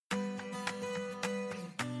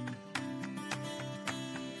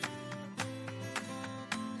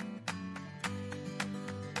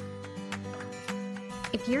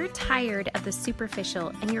If you're tired of the superficial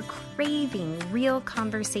and you're craving real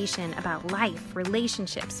conversation about life,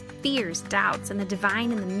 relationships, fears, doubts, and the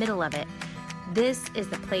divine in the middle of it, this is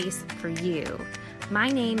the place for you. My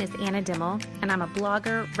name is Anna Dimmel, and I'm a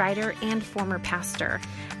blogger, writer, and former pastor.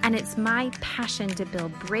 And it's my passion to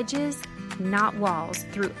build bridges, not walls,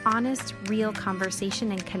 through honest, real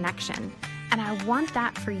conversation and connection. And I want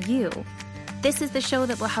that for you. This is the show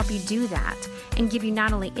that will help you do that and give you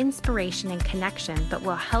not only inspiration and connection, but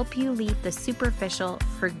will help you leave the superficial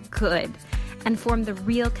for good and form the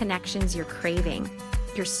real connections you're craving.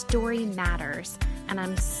 Your story matters, and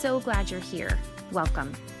I'm so glad you're here.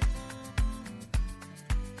 Welcome.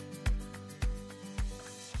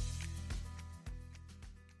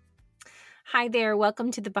 Hi there.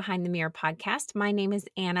 Welcome to the Behind the Mirror podcast. My name is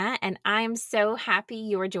Anna, and I'm so happy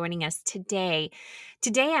you're joining us today.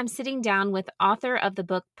 Today, I'm sitting down with author of the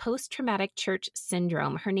book Post-Traumatic Church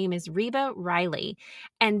Syndrome. Her name is Reba Riley,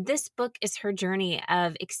 and this book is her journey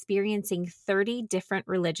of experiencing 30 different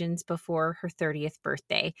religions before her 30th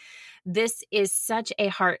birthday. This is such a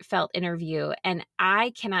heartfelt interview, and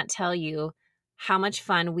I cannot tell you how much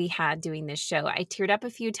fun we had doing this show. I teared up a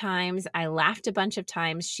few times. I laughed a bunch of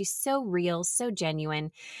times. She's so real, so genuine,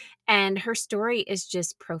 and her story is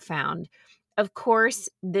just profound. Of course,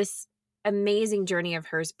 this amazing journey of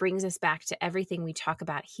hers brings us back to everything we talk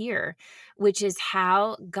about here, which is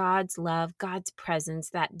how God's love, God's presence,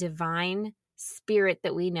 that divine spirit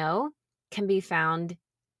that we know can be found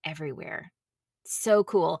everywhere. So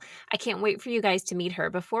cool. I can't wait for you guys to meet her.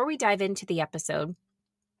 Before we dive into the episode,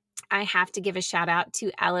 I have to give a shout out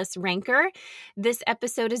to Alice Ranker. This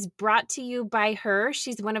episode is brought to you by her.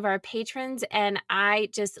 She's one of our patrons, and I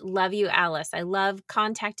just love you, Alice. I love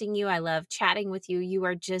contacting you. I love chatting with you. You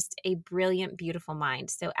are just a brilliant, beautiful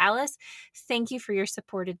mind. So Alice, thank you for your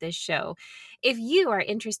support of this show. If you are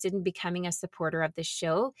interested in becoming a supporter of this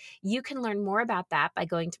show, you can learn more about that by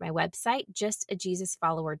going to my website,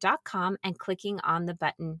 justajesusfollower.com, and clicking on the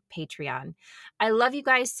button Patreon. I love you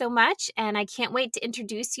guys so much, and I can't wait to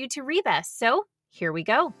introduce you to Reba. So here we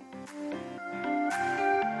go.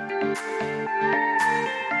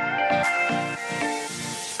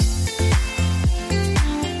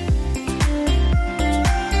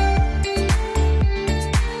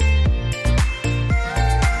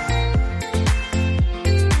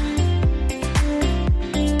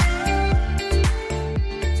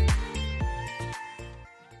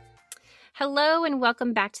 Hello and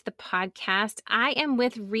welcome back to the podcast. I am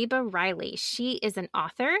with Reba Riley. She is an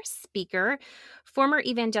author, speaker, former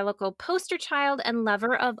evangelical poster child, and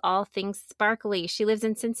lover of all things sparkly. She lives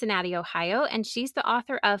in Cincinnati, Ohio, and she's the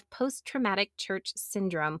author of Post-Traumatic Church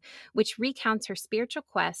Syndrome, which recounts her spiritual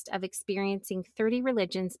quest of experiencing 30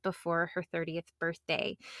 religions before her 30th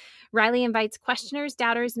birthday. Riley invites questioners,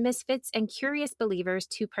 doubters, misfits, and curious believers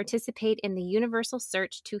to participate in the universal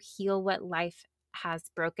search to heal what life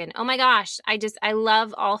has broken. Oh my gosh, I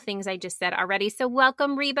love all things I just said already. So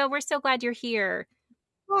welcome, Reba. We're so glad you're here.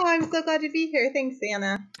 Oh, I'm so glad to be here. Thanks,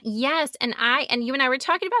 Anna. Yes, and you and I were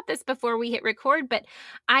talking about this before we hit record, but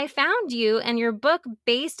I found you and your book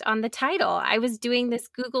based on the title. I was doing this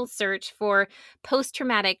Google search for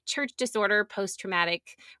post-traumatic church disorder,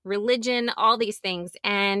 post-traumatic religion, all these things,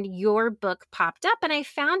 and your book popped up and I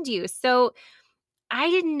found you. So I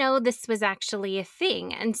didn't know this was actually a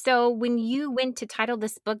thing. And so when you went to title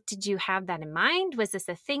this book, did you have that in mind? Was this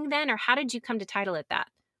a thing then, or how did you come to title it that?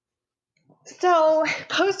 So,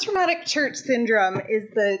 post-traumatic church syndrome is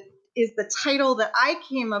the title that I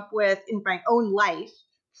came up with in my own life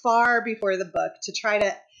far before the book to try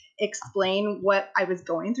to explain what I was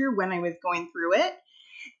going through when I was going through it.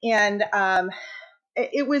 And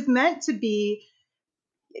it was meant to be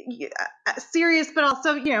serious, but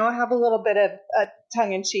also, have a little bit of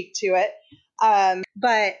tongue in cheek to it.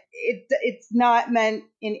 But it's not meant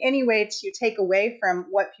in any way to take away from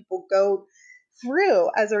what people go through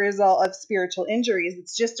as a result of spiritual injuries.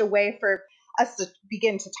 It's just a way for us to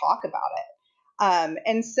begin to talk about it.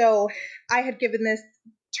 And so I had given this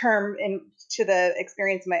term to the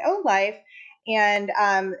experience of my own life. And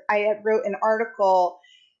I had wrote an article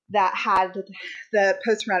that had the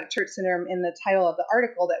post-traumatic church syndrome in the title of the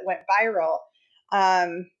article that went viral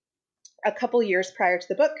a couple years prior to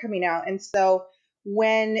the book coming out. And so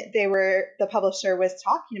when the publisher was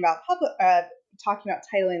talking about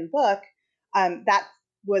titling the book, that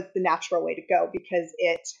was the natural way to go because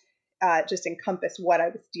it just encompassed what I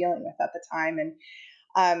was dealing with at the time.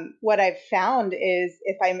 And what I've found is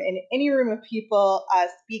if I'm in any room of people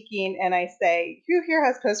speaking and I say, who here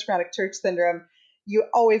has post-traumatic church syndrome, you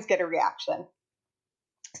always get a reaction.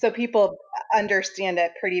 So people understand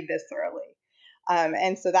it pretty viscerally.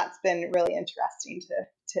 And so that's been really interesting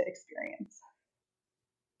to experience.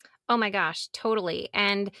 Oh my gosh, totally.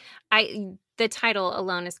 And the title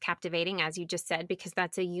alone is captivating, as you just said, because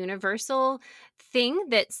that's a universal thing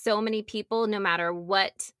that so many people, no matter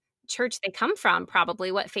what church they come from,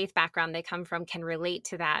 probably what faith background they come from, can relate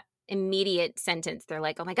to that immediate sentence. They're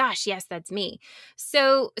like, "Oh my gosh, yes, that's me."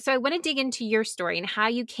 So I want to dig into your story and how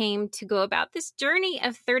you came to go about this journey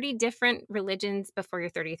of 30 different religions before your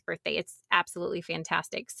 30th birthday. It's absolutely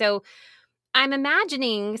fantastic. So I'm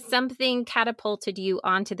imagining something catapulted you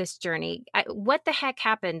onto this journey. What the heck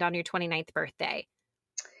happened on your 29th birthday?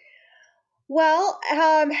 Well,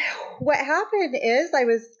 what happened is I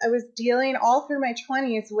was dealing all through my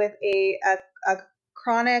 20s with a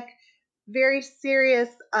chronic, very serious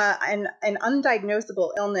and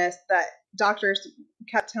undiagnosable illness that doctors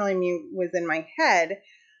kept telling me was in my head.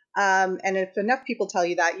 And if enough people tell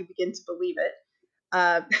you that, you begin to believe it.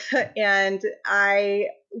 Uh, and I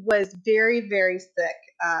was very, very sick.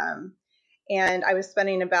 And I was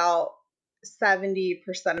spending about 70%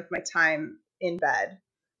 of my time in bed,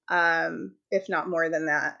 if not more than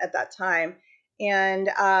that at that time. And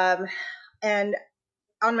on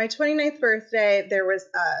my 29th birthday, it was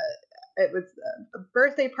a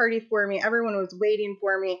birthday party for me. Everyone was waiting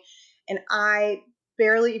for me. And I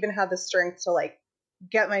barely even had the strength to like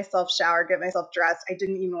get myself showered, get myself dressed. I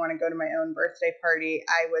didn't even want to go to my own birthday party.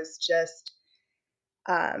 I was just,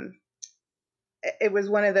 um, it was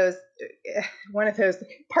one of those,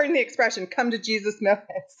 pardon the expression, come to Jesus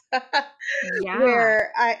moments Yeah.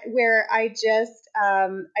 where I just,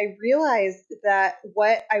 I realized that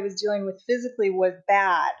what I was dealing with physically was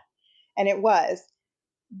bad, and it was,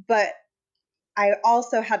 but I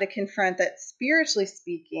also had to confront that spiritually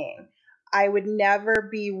speaking, I would never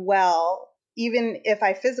be well, even if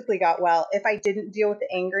I physically got well, if I didn't deal with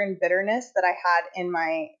the anger and bitterness that I had in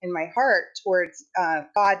my heart towards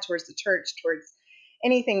God, towards the church, towards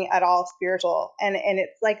anything at all spiritual. And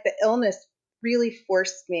it's like the illness really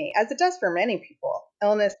forced me, as it does for many people.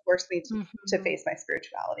 Illness forced me to Mhm. face my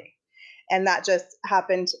spirituality, and that just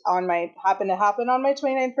happened to happen on my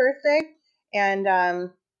 29th birthday, and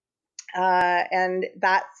and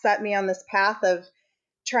that set me on this path of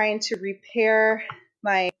trying to repair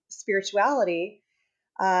my spirituality,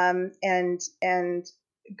 and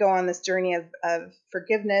go on this journey of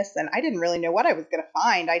forgiveness. And I didn't really know what I was going to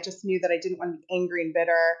find. I just knew that I didn't want to be angry and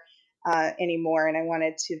bitter anymore, and I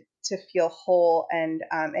wanted to feel whole and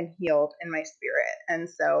healed in my spirit. And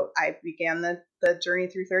so I began the journey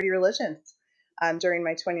through 30 religions during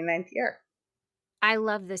my 29th year. I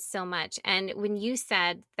love this so much. And when you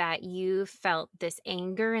said that you felt this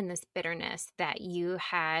anger and this bitterness that you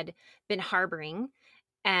had been harboring,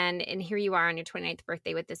 and here you are on your 29th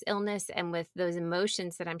birthday with this illness and with those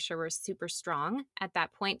emotions that I'm sure were super strong at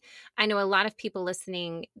that point. I know a lot of people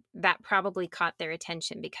listening that probably caught their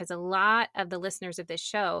attention because a lot of the listeners of this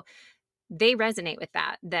show, they resonate with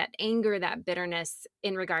that anger, that bitterness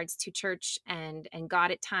in regards to church and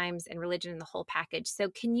God at times and religion and the whole package. So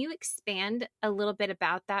can you expand a little bit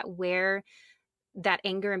about that, where that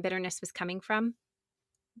anger and bitterness was coming from?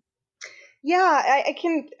 Yeah, I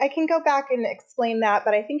can go back and explain that,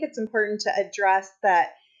 but I think it's important to address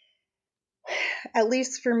that, at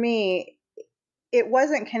least for me, it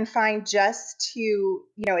wasn't confined just to,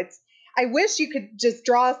 it's, I wish you could just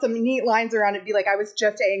draw some neat lines around it and be like, I was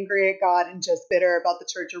just angry at God and just bitter about the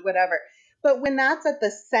church or whatever. But when that's at the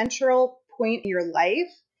central point in your life,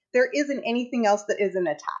 there isn't anything else that isn't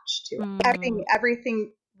attached to it. Mm.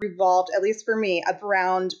 Everything revolved, at least for me,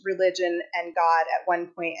 around religion and God at one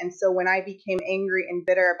point. And so when I became angry and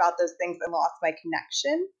bitter about those things and lost my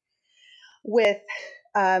connection with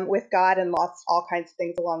with God and lost all kinds of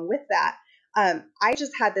things along with that, I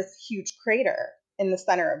just had this huge crater in the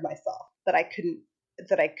center of myself that I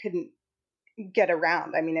couldn't get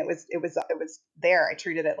around. I mean, it was there. I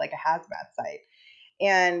treated it like a hazmat site,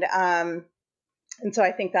 and and so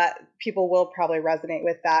I think that people will probably resonate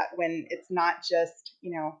with that when it's not just,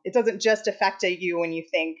 it doesn't just affect you when you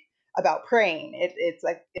think about praying. It's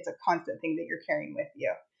like it's a constant thing that you're carrying with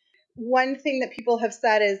you. One thing that people have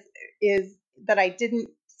said is that I didn't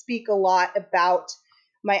speak a lot about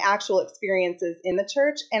my actual experiences in the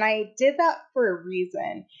church, and I did that for a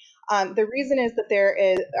reason. The reason is that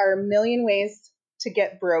are a million ways to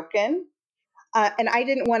get broken, and I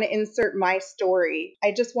didn't want to insert my story.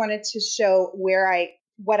 I just wanted to show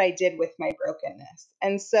what I did with my brokenness,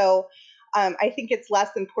 and so I think it's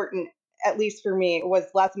less important, at least for me, it was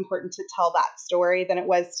less important to tell that story than it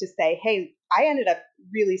was to say, hey, I ended up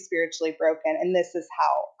really spiritually broken, and this is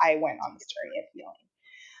how I went on this journey of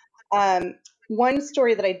healing. One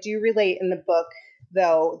story that I do relate in the book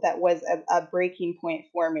though, that was a breaking point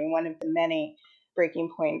for me, one of the many breaking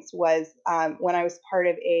points, was when I was part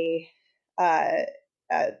of a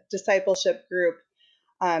discipleship group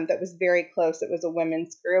that was very close. It was a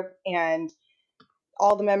women's group, and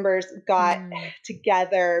all the members got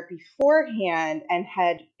together beforehand and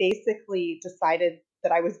had basically decided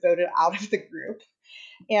that I was voted out of the group,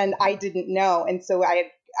 and I didn't know. And so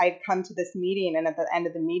I'd come to this meeting, and at the end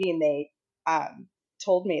of the meeting, they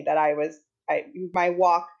told me that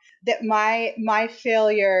my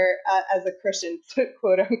failure as a Christian,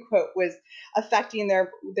 quote unquote, was affecting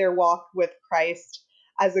their walk with Christ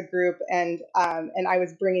as a group, and I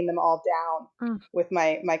was bringing them all down with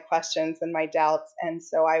my questions and my doubts, and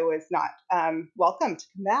so I was not welcome to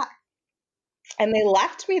come back. And they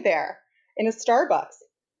left me there in a Starbucks,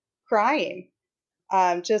 crying,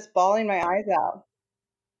 just bawling my eyes out.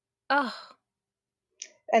 Oh.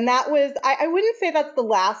 And that was, I wouldn't say that's the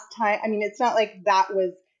last time. I mean, it's not like that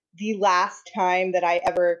was the last time that I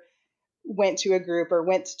ever went to a group or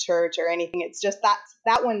went to church or anything. It's just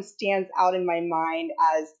that one stands out in my mind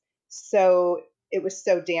as it was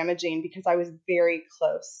so damaging, because I was very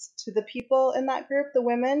close to the people in that group, the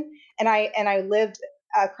women, and I lived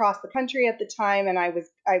across the country at the time, and I was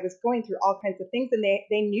going through all kinds of things, and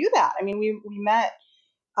they knew that. I mean, we met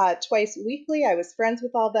twice weekly. I was friends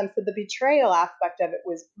with all of them. So the betrayal aspect of it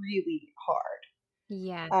was really hard.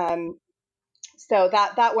 Yeah. So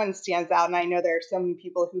that one stands out. And I know there are so many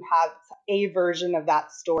people who have a version of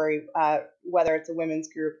that story, whether it's a women's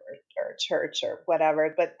group or a church or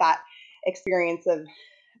whatever, but that experience of,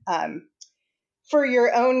 for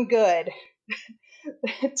your own good,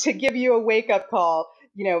 to give you a wake-up call,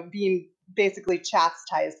 being basically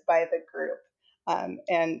chastised by the group. And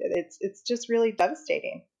it's just really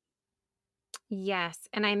devastating. Yes.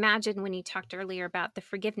 And I imagine when you talked earlier about the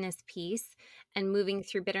forgiveness piece and moving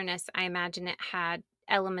through bitterness, I imagine it had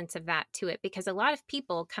elements of that to it, because a lot of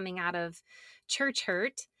people coming out of church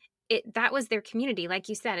hurt, that was their community. Like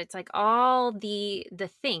you said, it's like all the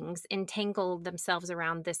things entangled themselves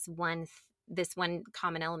around this one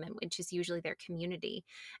common element, which is usually their community.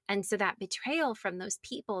 And so that betrayal from those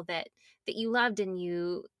people that you loved and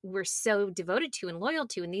you were so devoted to and loyal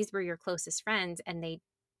to, and these were your closest friends, and they,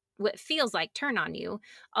 what feels like, turn on you,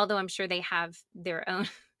 although I'm sure they have their own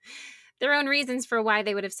their own reasons for why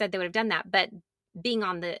they would have said they would have done that. But being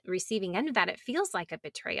on the receiving end of that, it feels like a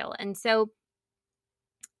betrayal. And so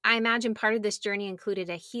I imagine part of this journey included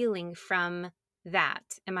a healing from that.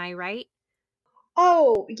 Am I right?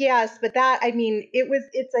 Oh, yes, but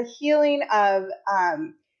it's a healing of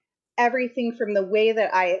everything from the way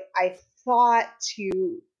that I thought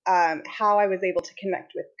to how I was able to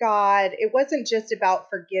connect with God. It wasn't just about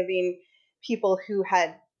forgiving people who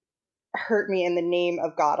had hurt me in the name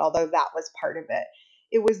of God, although that was part of it.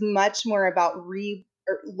 It was much more about relearning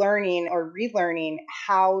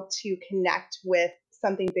how to connect with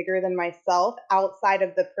something bigger than myself, outside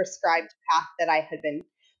of the prescribed path that I had been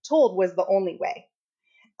told was the only way.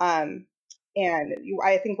 And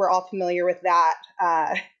I think we're all familiar with that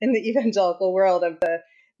in the evangelical world, of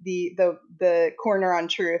the corner on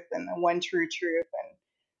truth and the one true truth,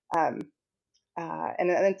 and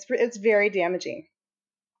it's very damaging.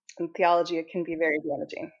 In theology, it can be very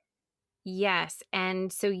damaging. Yes.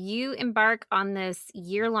 And so you embark on this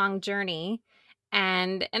year-long journey,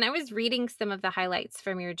 and I was reading some of the highlights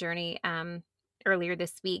from your journey earlier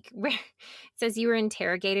this week, where it says you were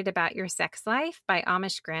interrogated about your sex life by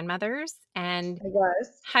Amish grandmothers, and I was.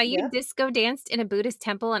 how you Yep. disco danced in a Buddhist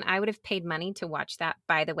temple, and I would have paid money to watch that,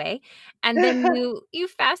 by the way. And then you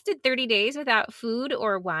fasted 30 days without food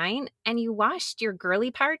or wine, and you washed your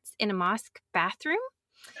girly parts in a mosque bathroom.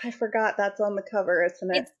 I forgot that's on the cover,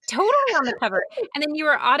 isn't it? It's totally on the cover. And then you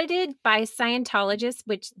were audited by Scientologists,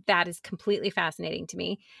 which that is completely fascinating to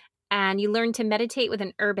me. And you learned to meditate with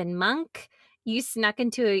an urban monk. You snuck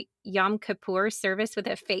into a Yom Kippur service with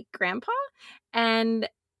a fake grandpa. And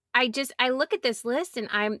I look at this list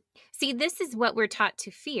and this is what we're taught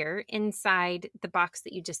to fear inside the box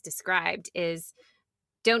that you just described is,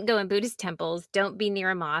 don't go in Buddhist temples, don't be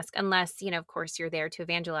near a mosque unless, of course you're there to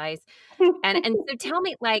evangelize. And so tell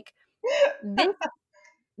me, like,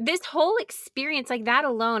 this whole experience, like that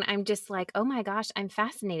alone, I'm just like, oh my gosh, I'm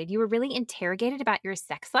fascinated. You were really interrogated about your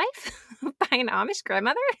sex life by an Amish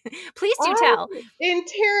grandmother? Please do tell.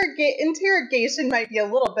 Interrogation might be a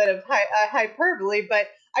little bit of hyperbole, but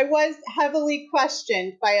I was heavily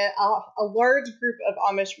questioned by a large group of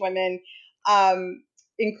Amish women,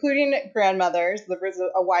 including grandmothers. There was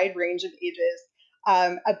a wide range of ages,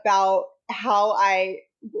 about how I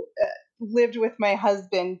lived with my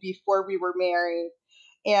husband before we were married.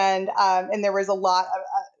 And there was a lot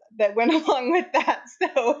of that went along with that.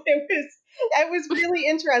 So it was really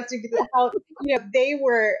interesting because how, they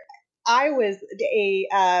were, I was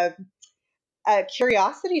a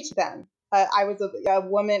curiosity to them. I was a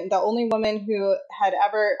woman, the only woman who had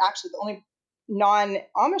ever, actually the only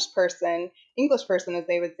non-Amish person, English person, as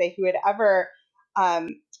they would say, who had ever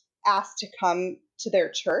um, asked to come to their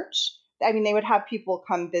church. I mean, they would have people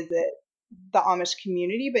come visit the Amish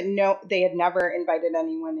community, but no, they had never invited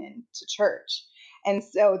anyone in to church. And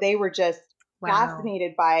so they were just Wow.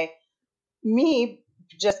 fascinated by me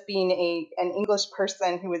just being an English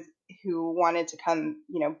person who wanted to come,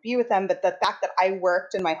 be with them. But the fact that I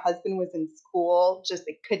worked and my husband was in school, just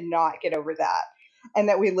they could not get over that. And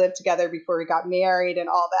that we lived together before we got married and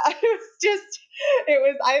all that.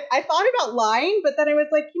 I thought about lying, but then I was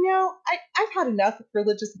like, I've had enough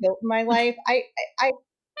religious guilt in my life.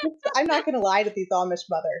 I'm not going to lie to these Amish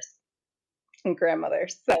mothers and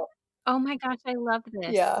grandmothers. So, Oh my gosh, I love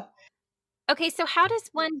this. yeah. Okay, so how does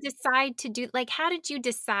one decide to do, like, how did you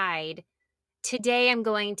decide today I'm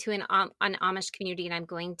going to an Amish community and I'm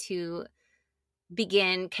going to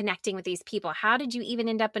begin connecting with these people? How did you even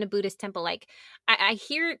end up in a Buddhist temple? Like, I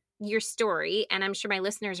hear your story and I'm sure my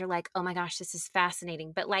listeners are like, oh my gosh, this is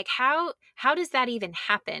fascinating. But like, how does that even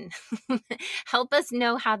happen? Help us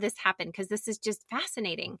know how this happened, because this is just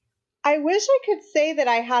fascinating. I wish I could say that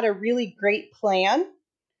I had a really great plan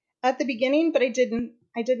at the beginning, but I didn't.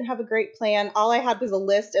 I didn't have a great plan. All I had was a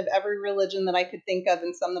list of every religion that I could think of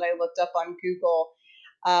and some that I looked up on Google.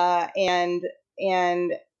 And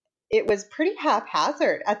it was pretty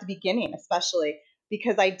haphazard at the beginning, especially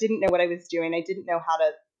because I didn't know what I was doing. I didn't know how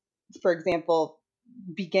to, for example,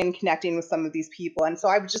 begin connecting with some of these people. And so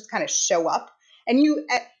I would just kind of show up. And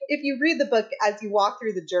if you read the book, as you walk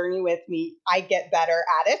through the journey with me, I get better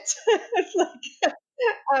at it. It's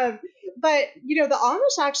like, but the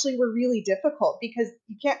Amish actually were really difficult because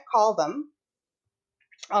you can't call them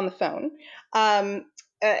on the phone.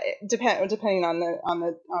 Depending on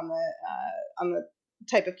the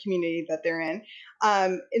type of community that they're in.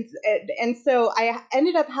 And so I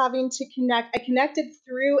ended up having to connect. I connected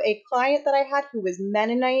through a client that I had who was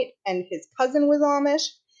Mennonite and his cousin was Amish.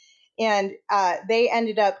 And they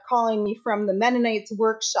ended up calling me from the Mennonites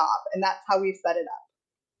workshop, and that's how we set it up.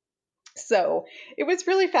 So it was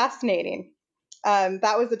really fascinating.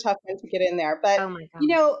 That was a tough one to get in there. But, Oh my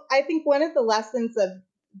gosh. I think one of the lessons of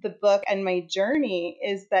the book and my journey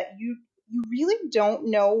is that you really don't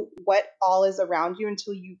know what all is around you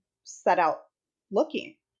until you set out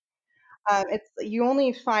looking. It's you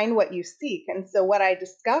only find what you seek. And so what I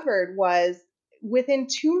discovered was within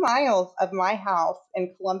 2 miles of my house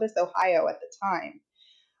in Columbus, Ohio at the time,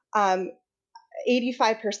 um,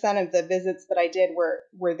 85% of the visits that I did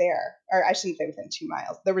were there. Or I shouldn't say within 2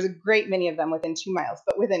 miles. There was a great many of them within 2 miles,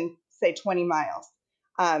 but within, say, 20 miles,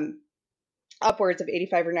 upwards of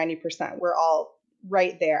 85 or 90% were all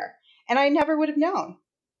right there. And I never would have known.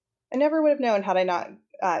 I never would have known had I not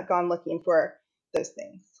gone looking for those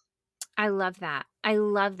things. I love that. I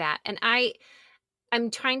love that. And I'm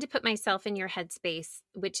trying to put myself in your headspace,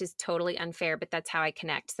 which is totally unfair, but that's how I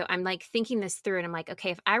connect. So I'm like thinking this through and I'm like,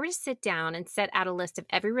 okay, if I were to sit down and set out a list of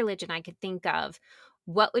every religion I could think of,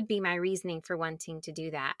 what would be my reasoning for wanting to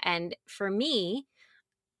do that? And for me,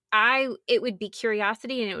 it would be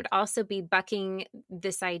curiosity, and it would also be bucking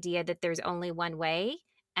this idea that there's only one way.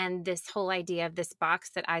 And this whole idea of this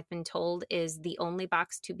box that I've been told is the only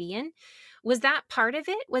box to be in. Was that part of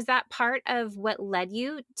it? Was that part of what led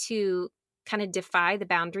you to kind of defy the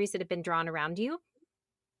boundaries that have been drawn around you?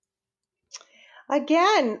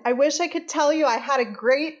 Again, I wish I could tell you I had a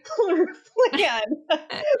great plan,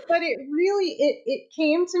 but it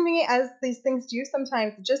came to me as these things do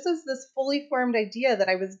sometimes, just as this fully formed idea that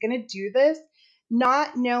I was going to do this,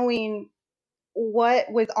 not knowing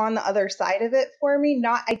what was on the other side of it for me.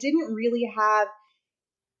 I didn't really have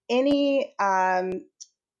any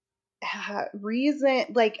reason,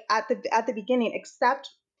 like at the beginning, except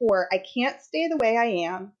for I can't stay the way I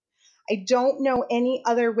am. I don't know any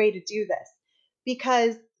other way to do this,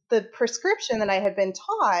 because the prescription that I had been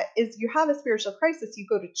taught is you have a spiritual crisis, you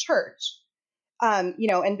go to church, and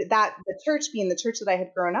that the church being the church that I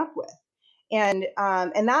had grown up with. And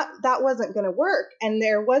that wasn't going to work. And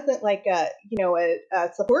there wasn't like a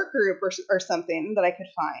support group or something that I could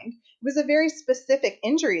find. It was a very specific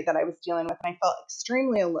injury that I was dealing with, and I felt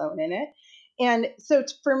extremely alone in it. And so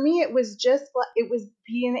for me, it was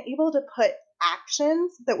being able to put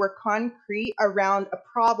actions that were concrete around a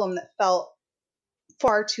problem that felt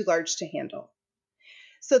far too large to handle.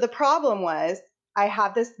 So the problem was I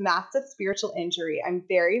have this massive spiritual injury. I'm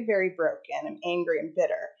very, very broken. I'm angry and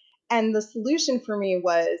bitter. And the solution for me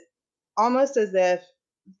was almost as if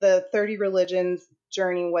the 30 religions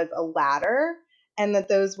journey was a ladder and that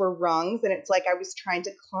those were rungs. And it's like I was trying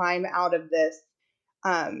to climb out of this,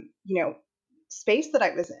 space that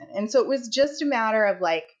I was in. And so it was just a matter of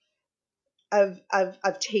like, of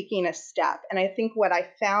taking a step. And I think what I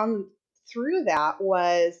found through that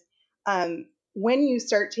was, when you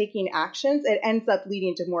start taking actions, it ends up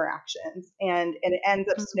leading to more actions, and it ends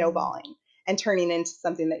up snowballing and turning into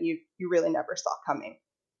something that you really never saw coming,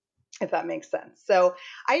 if that makes sense. So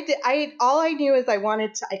all I knew is I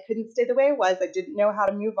couldn't stay the way I was. I didn't know how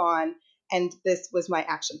to move on. And this was my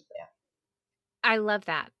action plan. I love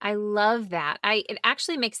that. I love that. It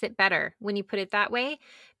actually makes it better when you put it that way,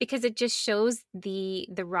 because it just shows the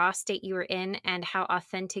raw state you were in and how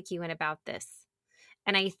authentic you went about this.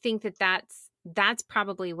 And I think that's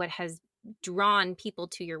probably what has drawn people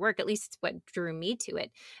to your work. At least it's what drew me to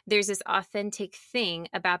it. There's this authentic thing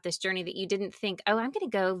about this journey that you didn't think, oh, I'm going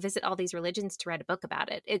to go visit all these religions to write a book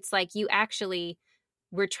about it. It's like you actually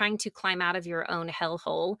were trying to climb out of your own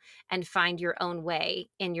hellhole and find your own way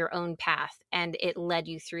in your own path. And it led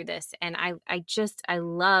you through this. And I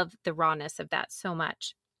love the rawness of that so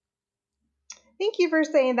much. Thank you for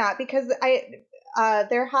saying that, because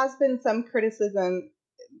there has been some criticism,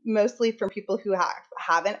 mostly from people who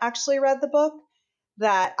haven't actually read the book,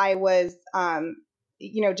 that I was,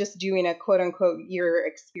 just doing a quote unquote year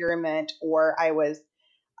experiment, or I was,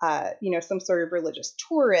 some sort of religious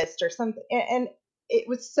tourist or something. And it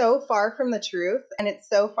was so far from the truth, and it's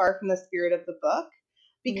so far from the spirit of the book,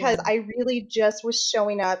 because I really just was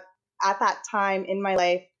showing up at that time in my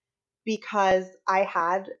life because I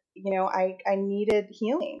had, I needed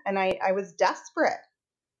healing, and I was desperate.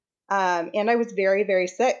 And I was very, very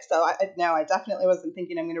sick. So I definitely wasn't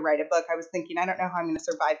thinking I'm going to write a book. I was thinking, I don't know how I'm going to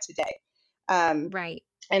survive today. Right.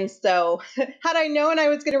 And so had I known I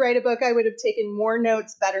was going to write a book, I would have taken more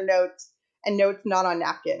notes, better notes, and notes not on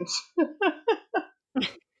napkins.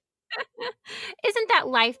 Isn't that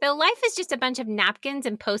life, though? Life is just a bunch of napkins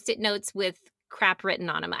and Post-it notes with crap written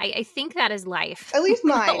on them. I think that is life. At least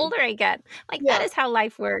mine. The older I get, that is how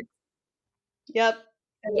life works. Yep.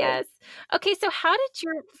 Yes. Okay, so how did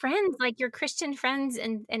your friends, like your Christian friends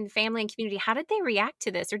and family and community, how did they react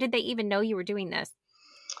to this? Or did they even know you were doing this?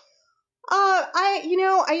 I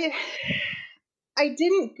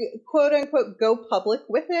didn't quote unquote go public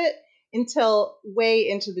with it until way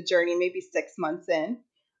into the journey, maybe 6 months in,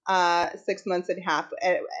 6 months and a half,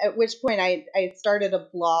 at which point I started a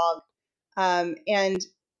blog. And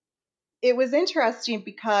it was interesting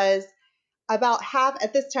because about half,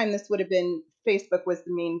 at this time, this would have been, Facebook was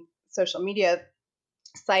the main social media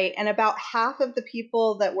site, and about half of the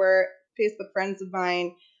people that were Facebook friends of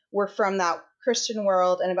mine were from that Christian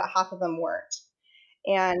world, and about half of them weren't.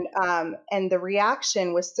 And the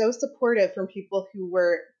reaction was so supportive from people who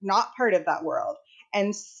were not part of that world.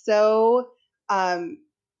 And so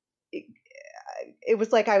it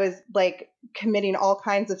was like I was like committing all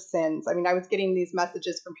kinds of sins. I mean, I was getting these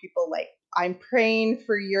messages from people like, I'm praying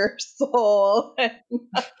for your soul. And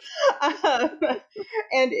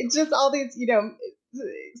it just all these,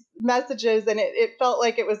 messages. And it felt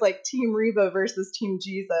like it was like Team Reba versus Team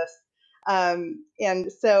Jesus. And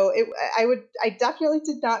so I definitely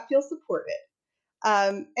did not feel supported.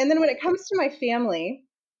 And then when it comes to my family,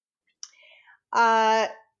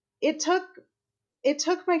 it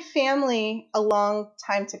took my family a long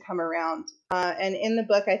time to come around. And in the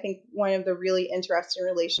book, I think one of the really interesting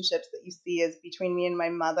relationships that you see is between me and my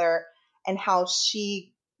mother, and how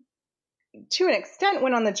she, to an extent,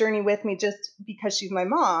 went on the journey with me just because she's my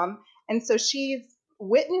mom. And so she's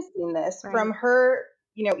witnessing this from her,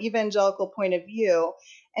 evangelical point of view.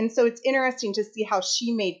 And so it's interesting to see how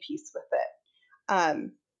she made peace with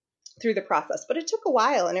it. Through the process. But it took a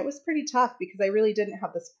while, and it was pretty tough because I really didn't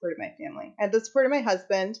have the support of my family. I had the support of my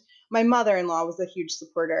husband. My mother-in-law was a huge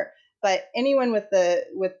supporter, but anyone with the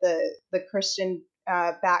Christian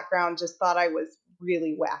background just thought I was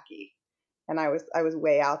really wacky, and I was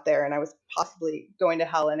way out there, and I was possibly going to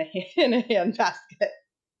hell in a handbasket.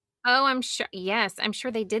 Oh, I'm sure. Yes, I'm sure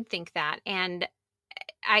they did think that. And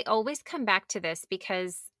I always come back to this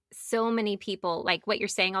because so many people, like what you're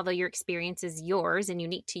saying, although your experience is yours and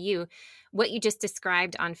unique to you, what you just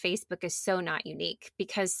described on Facebook is so not unique,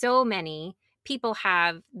 because so many people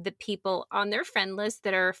have the people on their friend list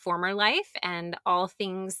that are former life and all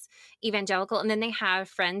things evangelical. And then they have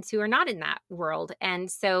friends who are not in that world.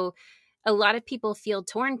 And so a lot of people feel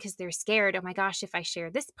torn because they're scared. Oh my gosh, if I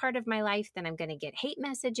share this part of my life, then I'm going to get hate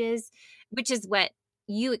messages, which is what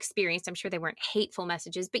you experienced, I'm sure they weren't hateful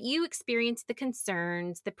messages, but you experienced the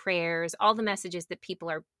concerns, the prayers, all the messages that people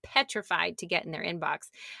are petrified to get in their inbox.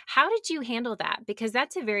 How did you handle that? Because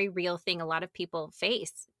that's a very real thing a lot of people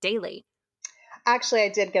face daily. Actually, I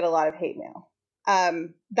did get a lot of hate mail.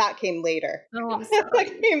 That came later. Oh, I'm That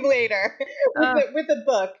sorry. came later with the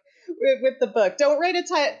book. With the book, don't write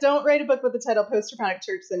a book with the title "Post Traumatic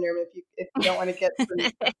Church Syndrome" if you don't want to get some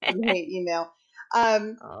hate email.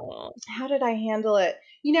 Oh. How did I handle it?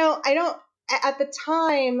 I don't at the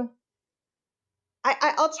time.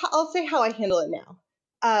 I'll say how I handle it now.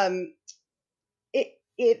 Um,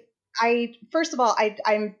 I first of all,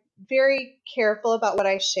 I'm very careful about what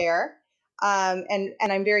I share, and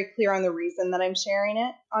I'm very clear on the reason that I'm sharing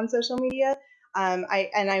it on social media. I'm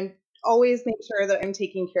always make sure that I'm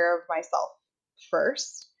taking care of myself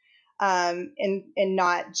first, and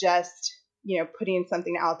not just putting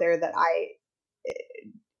something out there that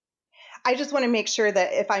I just want to make sure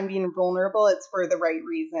that if I'm being vulnerable, it's for the right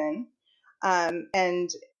reason, and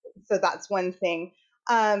so that's one thing.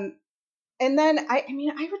 And then I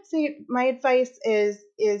would say my advice is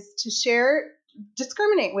to share,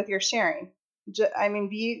 discriminate with your sharing.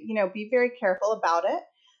 Be very careful about it,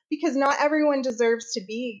 because not everyone deserves to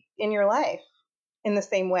be in your life in the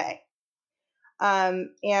same way. And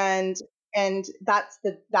that's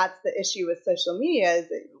the issue with social media, is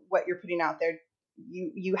that what you're putting out there.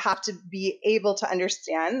 You have to be able to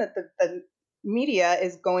understand that the media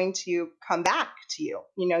is going to come back to you.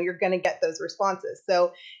 You're going to get those responses.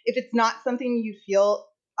 So if it's not something you feel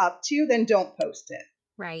up to, then don't post it.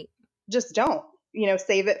 Right. Just don't.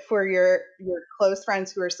 Save it for your close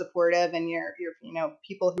friends who are supportive, and your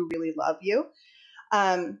people who really love you.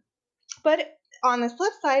 But on the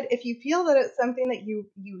flip side, if you feel that it's something that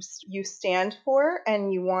you stand for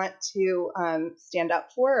and you want to stand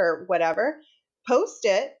up for or whatever, post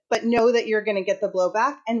it, but know that you're going to get the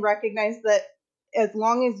blowback, and recognize that as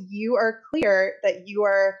long as you are clear that you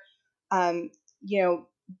are,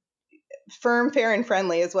 firm, fair, and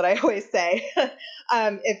friendly is what I always say.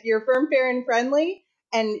 If you're firm, fair, and friendly,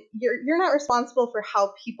 and you're not responsible for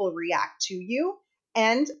how people react to you,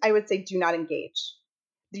 and I would say do not engage.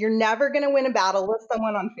 You're never going to win a battle with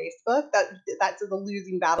someone on Facebook. That's a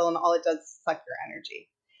losing battle, and all it does is suck your energy.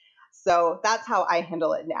 So that's how I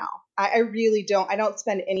handle it now. I really don't. I don't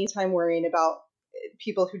spend any time worrying about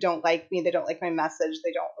people who don't like me. They don't like my message.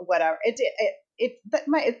 They don't whatever.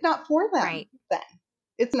 It's not for them. Right. Then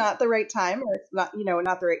it's not the right time, or it's not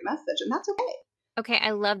not the right message, and that's okay. Okay,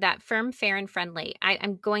 I love that. Firm, fair, and friendly.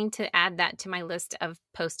 I'm going to add that to my list of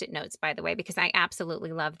Post-it notes, by the way, because I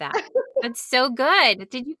absolutely love that. That's so good.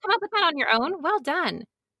 Did you come up with that on your own? Well done.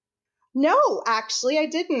 No, actually, I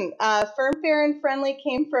didn't. Firm, fair, and friendly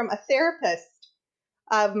came from a therapist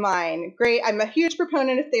of mine. Great. I'm a huge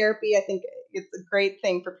proponent of therapy. I think it's a great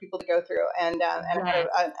thing for people to go through. And I had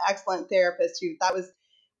an excellent therapist who, that was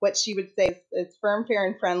what she would say, is firm, fair,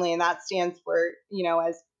 and friendly. And that stands for,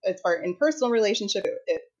 as far in personal relationships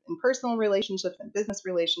and business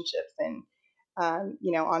relationships, and,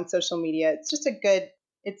 on social media. It's just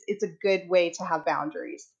it's a good way to have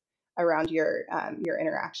boundaries around your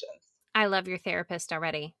interactions. I love your therapist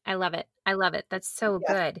already. I love it. I love it. That's so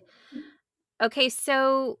Yeah. good. Okay,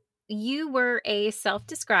 so you were a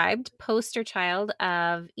self-described poster child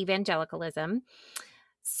of evangelicalism.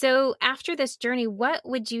 So after this journey, what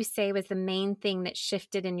would you say was the main thing that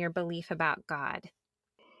shifted in your belief about God?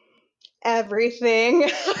 Everything.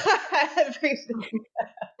 Everything.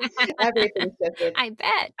 Everything shifted. I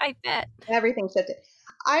bet. Everything shifted.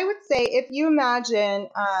 I would say, if you imagine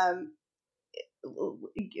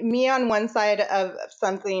me on one side of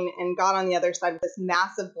something and God on the other side, with this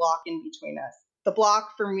massive block in between us. The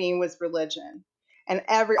block for me was religion, and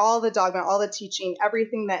all the dogma, all the teaching,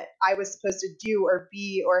 everything that I was supposed to do or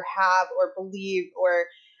be or have or believe or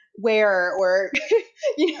wear or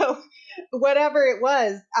whatever it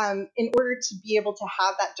was, in order to be able to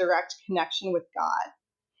have that direct connection with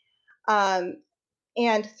God.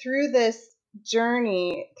 And through this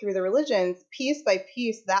journey, through the religions, piece by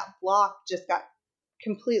piece, that block just got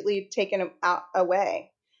completely taken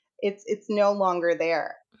away. It's no longer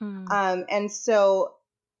there. And so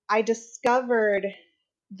I discovered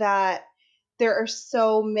that there are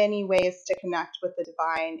so many ways to connect with the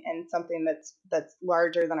divine and something that's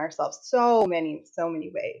larger than ourselves. So many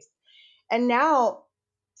ways. And now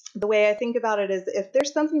the way I think about it is, if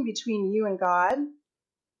there's something between you and God,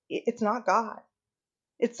 it's not God.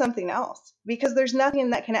 It's something else, because there's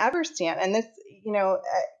nothing that can ever stand. And this,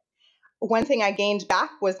 one thing I gained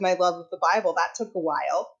back was my love of the Bible. That took a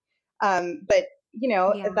while. But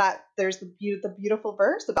that there's the beautiful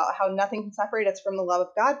verse about how nothing can separate us from the love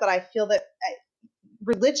of God. But I feel that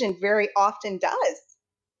religion very often does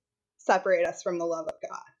separate us from the love of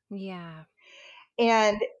God. Yeah.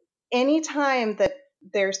 And anytime that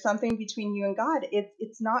there's something between you and God,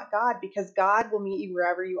 it's not God, because God will meet you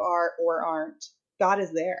wherever you are or aren't. God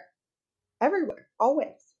is there everywhere,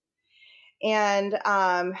 always. And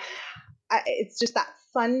it's just that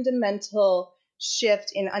fundamental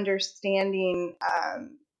shift in understanding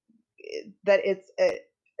that it's a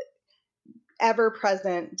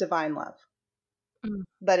ever-present divine love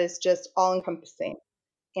that is just all-encompassing,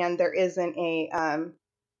 and there isn't a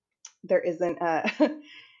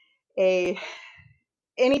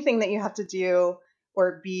anything that you have to do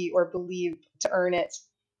or be or believe to earn it.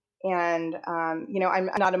 And I'm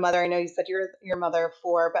not a mother. I know you said you're a mother of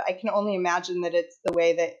 4, but I can only imagine that it's the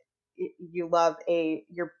way that you love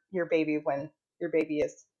your baby when your baby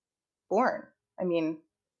is born. I mean,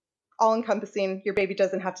 all encompassing. Your baby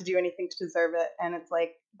doesn't have to do anything to deserve it, and it's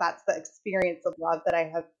like that's the experience of love that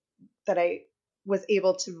I was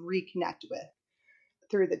able to reconnect with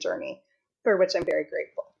through the journey, for which I'm very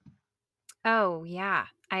grateful. Oh, yeah.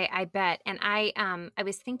 I bet. And I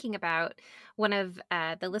was thinking about one of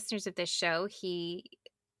the listeners of this show. He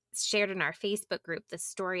shared in our Facebook group the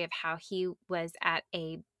story of how he was at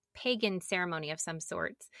a pagan ceremony of some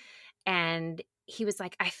sorts. And he was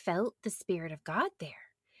like, I felt the Spirit of God there.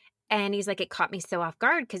 And he's like, it caught me so off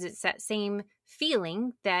guard because it's that same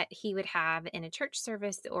feeling that he would have in a church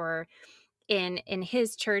service or in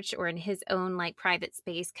his church or in his own like private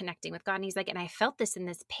space connecting with God. And he's like, and I felt this in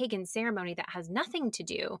this pagan ceremony that has nothing to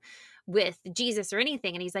do with Jesus or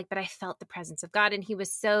anything. And he's like, but I felt the presence of God. And he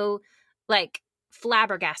was so like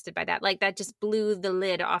flabbergasted by that. Like that just blew the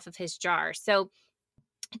lid off of his jar. So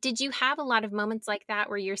did you have a lot of moments like that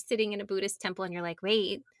where you're sitting in a Buddhist temple and you're like,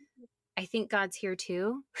 wait, I think God's here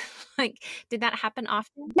too? Like, did that happen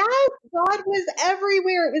often? Yes, God was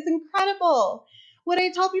everywhere. It was incredible. What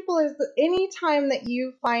I tell people is that anytime that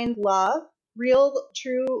you find love, real,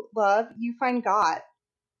 true love, you find God.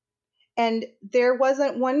 And there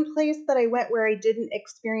wasn't one place that I went where I didn't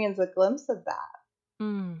experience a glimpse of that.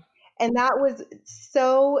 Mm. And that was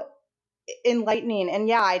so enlightening. And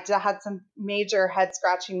yeah, I had some major head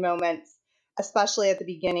scratching moments, especially at the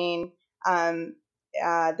beginning. The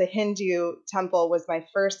Hindu temple was my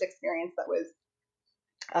first experience that was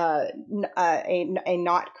a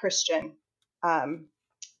not Christian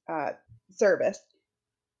service.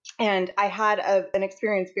 And I had an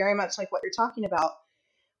experience very much like what you're talking about,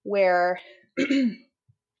 where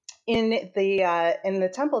in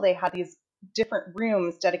the temple they had these different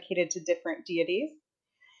rooms dedicated to different deities,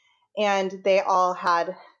 and they all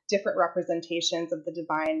had different representations of the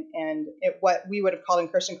divine and what we would have called in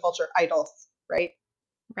Christian culture idols, right?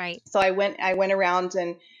 Right. So I went around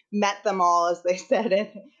and met them all, as they said, and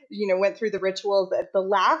went through the rituals. The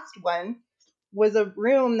last one was a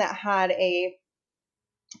room that had it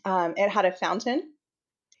had a fountain,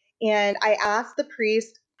 and I asked the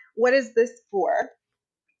priest, "What is this for?"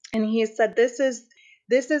 And he said, "This is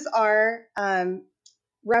our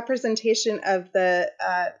representation of the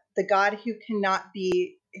God who cannot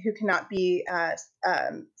be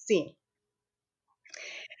seen."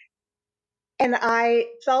 And I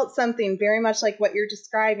felt something very much like what you're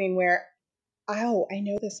describing, where, oh, I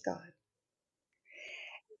know this God.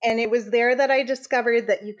 And it was there that I discovered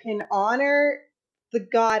that you can honor the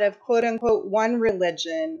God of quote unquote one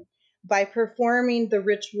religion by performing the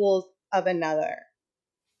rituals of another.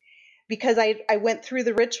 Because I went through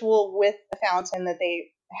the ritual with the fountain that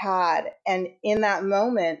they had, and in that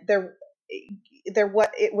moment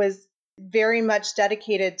it was very much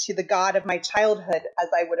dedicated to the God of my childhood as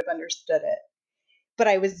I would have understood it. But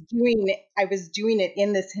I was doing it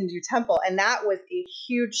in this Hindu temple, and that was a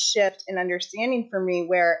huge shift in understanding for me,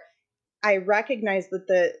 where I recognized that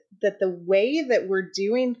the way that we're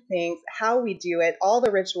doing things, how we do it, all the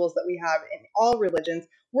rituals that we have in all religions,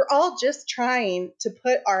 we're all just trying to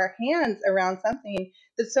put our hands around something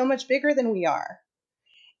that's so much bigger than we are.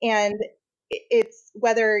 And it's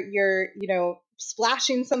whether you're,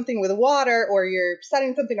 splashing something with water, or you're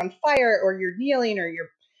setting something on fire, or you're kneeling, or you're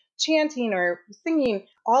chanting or singing,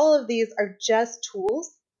 all of these are just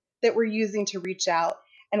tools that we're using to reach out.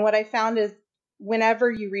 And what I found is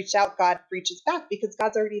whenever you reach out, God reaches back, because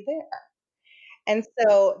God's already there. And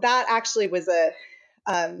so that actually was a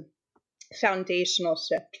foundational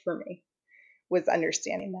shift for me, was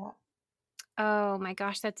understanding that. Oh my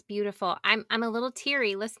gosh, that's beautiful. I'm a little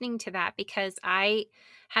teary listening to that because I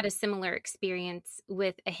had a similar experience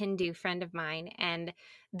with a Hindu friend of mine, and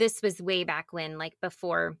this was way back when, like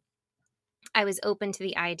before I was open to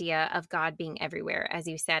the idea of God being everywhere, as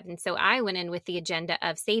you said. And so I went in with the agenda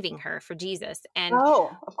of saving her for Jesus. And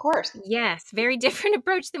Oh, of course. yes, very different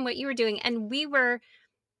approach than what you were doing. And we were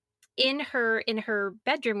in her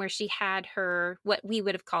bedroom where she had her, what we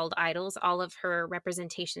would have called idols, all of her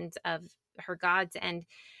representations of her gods. And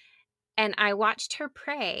I watched her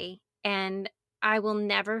pray, and I will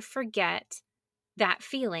never forget that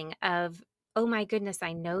feeling of, oh my goodness,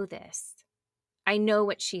 I know this. I know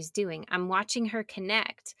what she's doing. I'm watching her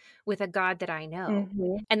connect with a God that I know.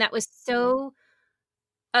 Mm-hmm. And that was so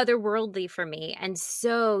otherworldly for me and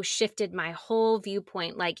so shifted my whole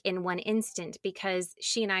viewpoint like in one instant, because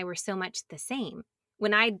she and I were so much the same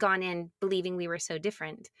when I'd gone in believing we were so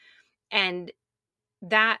different. And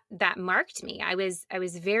that marked me. I was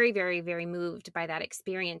very, very, very moved by that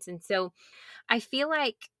experience. And so I feel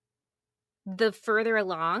like the further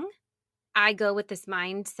along I go with this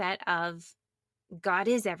mindset of God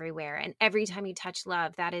is everywhere, and every time you touch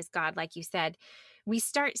love, that is God, like you said, we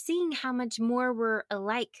start seeing how much more we're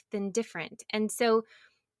alike than different. And so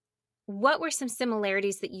what were some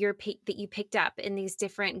similarities that you picked up in these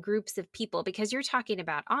different groups of people? Because you're talking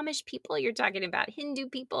about Amish people, you're talking about Hindu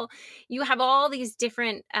people, you have all these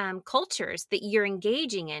different cultures that you're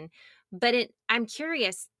engaging in. But I'm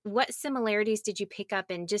curious, what similarities did you pick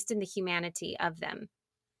up in just in the humanity of them?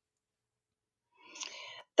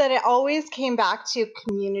 That it always came back to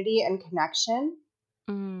community and connection.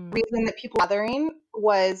 Mm, The reason that people gathering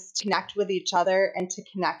was to connect with each other and to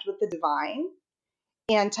connect with the divine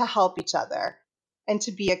and to help each other and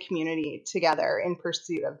to be a community together in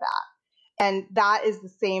pursuit of that. And that is the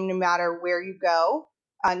same no matter where you go,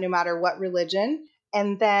 no matter what religion.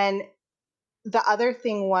 And then the other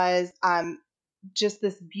thing was just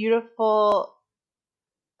this beautiful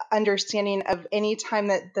understanding of any time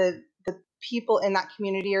that the people in that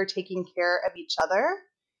community are taking care of each other,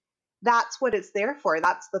 that's what it's there for.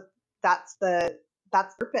 That's the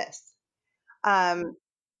purpose. Um,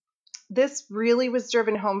 this really was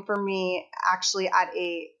driven home for me actually at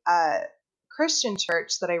a Christian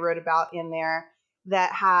church that I wrote about in there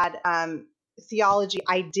that had theology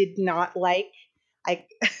I did not like. I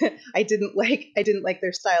I didn't like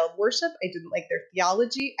their style of worship. I didn't like their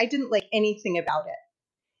theology. I didn't like anything about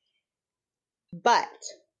it. But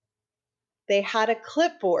they had a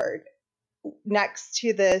clipboard next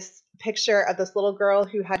to this picture of this little girl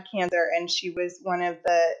who had cancer, and she was one of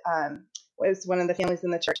the families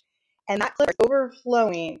in the church. And that clipboard was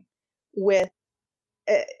overflowing with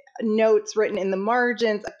uh, notes written in the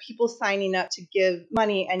margins of people signing up to give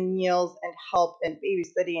money and meals and help and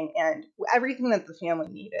babysitting and everything that the family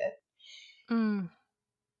needed. mm,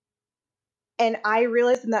 And I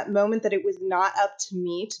realized in that moment that it was not up to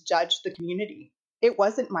me to judge the community. It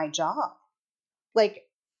wasn't my job. Like,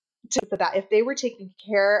 to that, if they were taking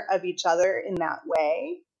care of each other in that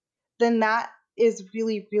way, then that is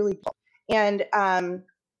really, really cool. And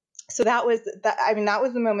so that was that. I mean, that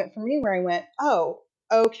was the moment for me where I went, oh,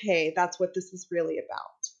 okay, that's what this is really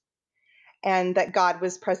about. And that God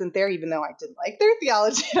was present there, even though I didn't like their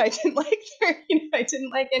theology, and I didn't like I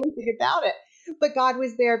didn't like anything about it. But God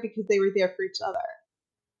was there because they were there for each other.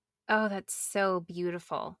 oh, that's so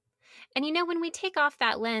beautiful. And when we take off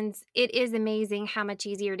that lens, it is amazing how much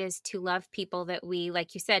easier it is to love people that we,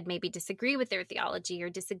 like you said, maybe disagree with their theology or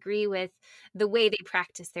disagree with the way they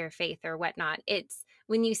practice their faith or whatnot. It's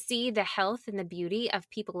when you see the health and the beauty of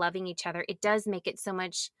people loving each other, it does make it so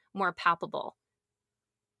much more palpable.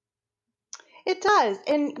 It does.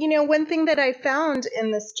 And, one thing that I found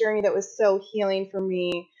in this journey that was so healing for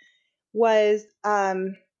me was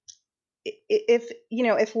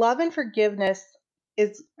if love and forgiveness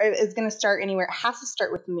is going to start anywhere, it has to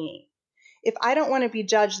start with me. If I don't want to be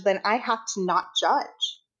judged, then I have to not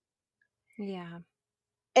judge. Yeah.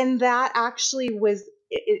 And that actually was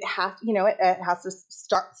it has to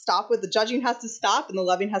stop with the judging has to stop and the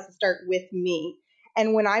loving has to start with me.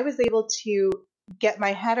 And when I was able to get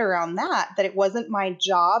my head around that it wasn't my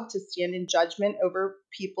job to stand in judgment over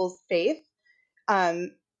people's faith,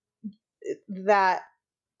 that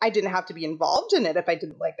I didn't have to be involved in it if I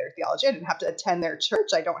didn't like their theology. I didn't have to attend their church.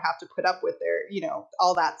 I don't have to put up with their,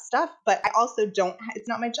 all that stuff. But I also it's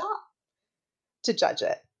not my job to judge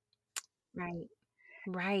it. Right.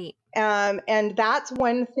 Right. And that's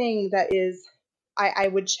one thing that is, I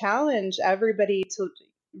would challenge everybody to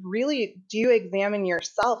really do examine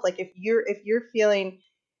yourself. Like if you're feeling,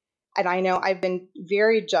 and I know I've been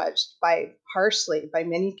very judged harshly by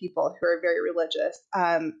many people who are very religious.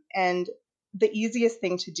 And the easiest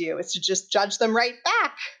thing to do is to just judge them right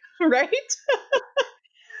back, right?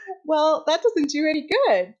 Well, that doesn't do any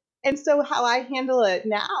good. And so how I handle it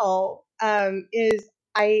now is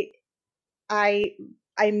I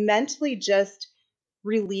mentally just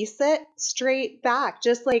release it straight back.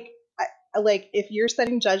 Just like if you're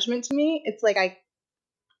setting judgment to me, it's like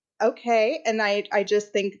okay, and I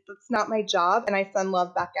just think that's not my job, and I send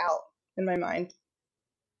love back out in my mind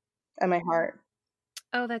and my heart.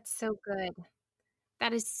 Oh, that's so good.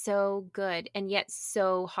 That is so good and yet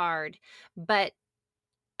so hard. But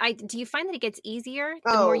do you find that it gets easier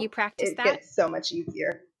the more you Oh, practice it that? gets so much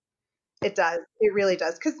easier. It does. It really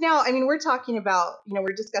does. Because now, I mean, we're talking about,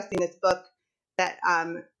 we're discussing this book that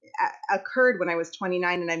occurred when I was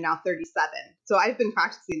 29 and I'm now 37. So I've been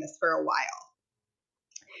practicing this for a while.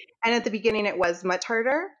 And at the beginning, it was much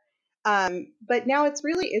harder. But now it's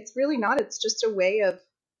really not. It's just a way of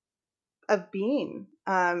being,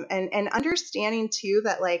 and understanding too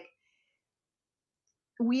that like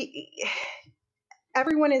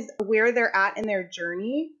everyone is where they're at in their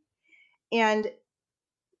journey, and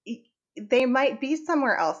they might be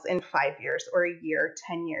somewhere else in 5 years or a year,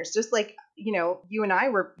 10 years. Just like, you and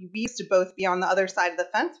we used to both be on the other side of the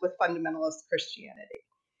fence with fundamentalist Christianity.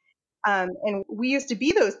 And we used to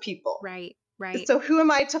be those people. Right, right. So who am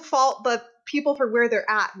I to fault the people for where they're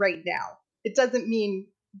at right now? It doesn't mean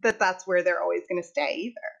that that's where they're always going to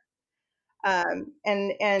stay either.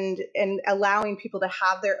 And allowing people to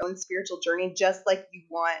have their own spiritual journey, just like you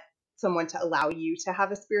want someone to allow you to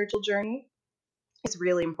have a spiritual journey, is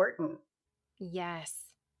really important. Yes.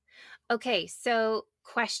 Okay, so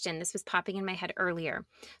question, this was popping in my head earlier.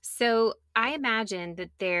 So I imagine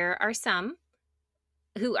that there are some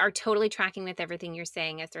who are totally tracking with everything you're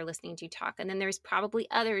saying as they're listening to you talk. And then there's probably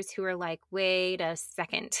others who are like, wait a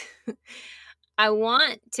second. I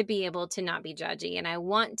want to be able to not be judgy, and I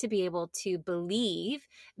want to be able to believe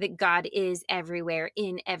that God is everywhere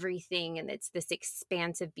in everything, and it's this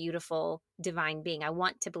expansive, beautiful, divine being. I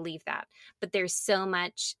want to believe that. But there's so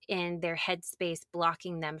much in their headspace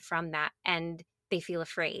blocking them from that, and they feel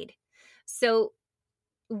afraid. So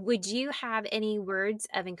would you have any words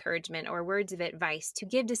of encouragement or words of advice to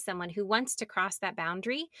give to someone who wants to cross that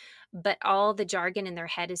boundary, but all the jargon in their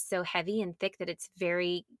head is so heavy and thick that it's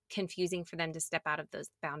very confusing for them to step out of those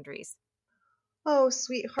boundaries? Oh,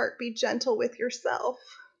 sweetheart, be gentle with yourself.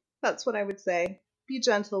 That's what I would say. Be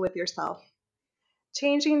gentle with yourself.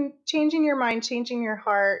 Changing your mind, changing your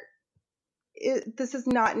heart. This is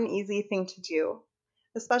not an easy thing to do,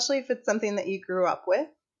 especially if it's something that you grew up with.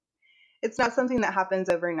 It's not something that happens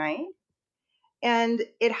overnight. And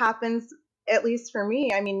it happens, at least for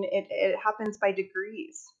me, I mean, it happens by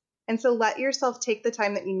degrees. And so let yourself take the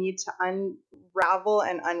time that you need to unravel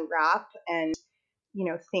and unwrap and,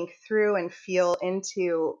 think through and feel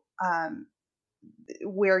into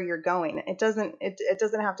where you're going. It doesn't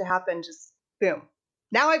have to happen just boom.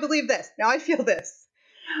 Now I believe this. Now I feel this.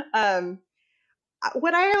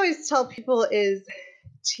 What I always tell people is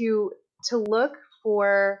to look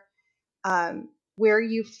for where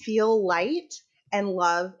you feel light and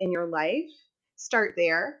love in your life. Start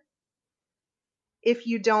there. If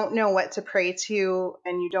you don't know what to pray to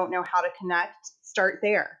and you don't know how to connect, start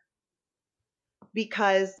there.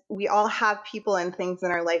 Because we all have people and things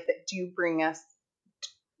in our life that do bring us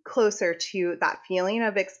closer to that feeling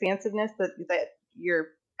of expansiveness that you're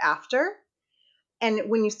after. And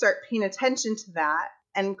when you start paying attention to that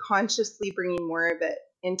and consciously bringing more of it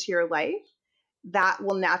into your life, that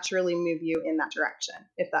will naturally move you in that direction,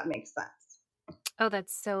 if that makes sense. Oh,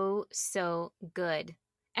 that's so, so good.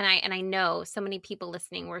 And I know so many people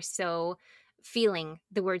listening were so feeling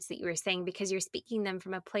the words that you were saying because you're speaking them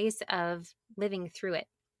from a place of living through it.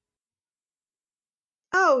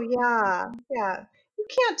 Oh, yeah. Yeah. You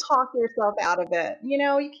can't talk yourself out of it.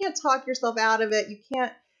 You can't talk yourself out of it.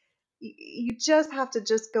 You just have to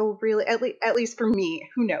just go really, at least for me,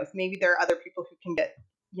 who knows? Maybe there are other people who can get,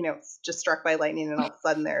 just struck by lightning and all of a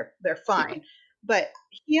sudden they're fine. But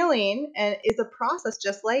healing is a process,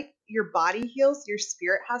 just like your body heals, your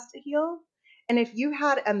spirit has to heal. And if you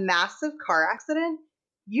had a massive car accident,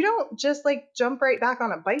 you don't just like jump right back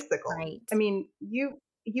on a bicycle. Right. I mean, you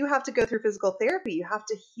have to go through physical therapy. You have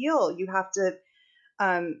to heal. You have to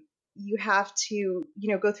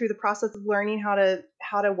go through the process of learning how to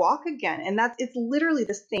walk again. And it's literally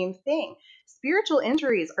the same thing. Spiritual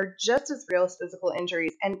injuries are just as real as physical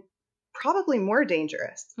injuries and probably more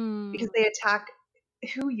dangerous because they attack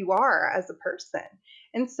who you are as a person.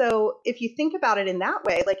 And so if you think about it in that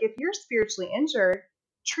way, like if you're spiritually injured,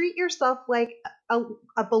 treat yourself like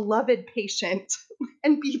a beloved patient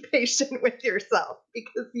and be patient with yourself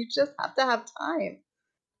because you just have to have time.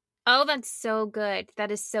 Oh, that's so good.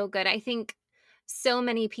 That is so good. I think so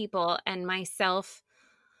many people and myself,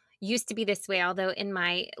 used to be this way, although in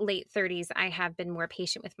my late 30s, I have been more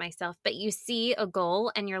patient with myself. But you see a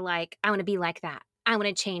goal and you're like, I want to be like that. I want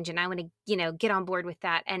to change and I want to, get on board with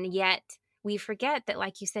that. And yet we forget that,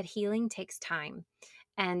 like you said, healing takes time.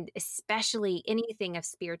 And especially anything of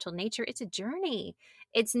spiritual nature, it's a journey.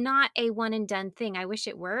 It's not a one and done thing. I wish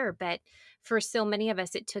it were, but for so many of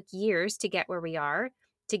us, it took years to get where we are,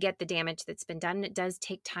 to get the damage that's been done. And it does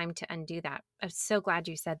take time to undo that. I'm so glad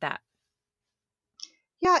you said that.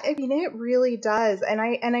 Yeah, I mean, it really does. And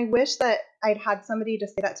I wish that I'd had somebody to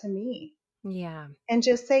say that to me. Yeah. And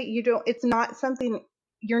just say, it's not something,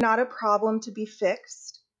 you're not a problem to be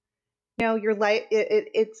fixed. Your life,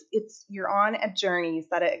 you're on a journey. You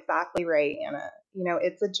said it exactly right, Anna.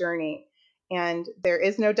 It's a journey and there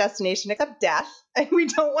is no destination except death. And we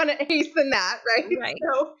don't want to hasten that, right? Right.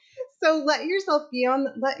 So let yourself be on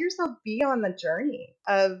the journey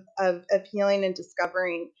of healing and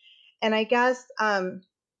discovering. And I guess,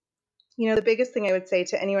 the biggest thing I would say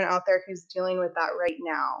to anyone out there who's dealing with that right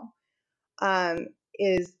now,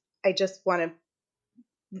 is I just want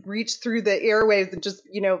to reach through the airwaves and just,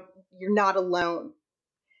 you're not alone.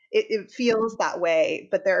 It feels that way,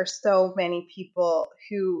 but there are so many people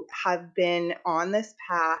who have been on this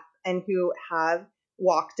path and who have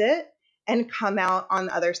walked it and come out on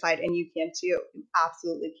the other side, and you can too. You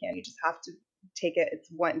absolutely can. You just have to take it.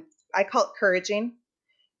 I call it couraging,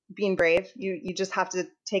 being brave. You just have to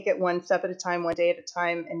take it one step at a time, one day at a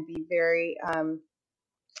time, and be very,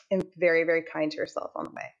 and very, very kind to yourself on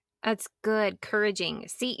the way. That's good. Encouraging.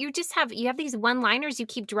 See, you have these one-liners you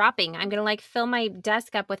keep dropping. I'm going to fill my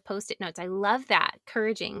desk up with Post-it notes. I love that.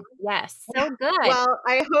 Encouraging. Yes. So good. Well,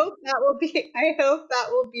 I hope that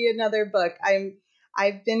will be another book.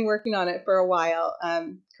 I've been working on it for a while.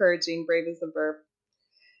 Encouraging, brave as a verb.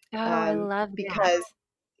 Oh, I love because,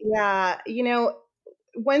 that. yeah,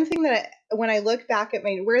 one thing that when I look back at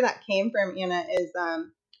where that came from, Anna, is,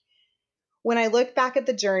 when I look back at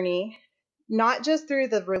the journey, not just through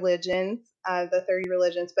the religions, the 30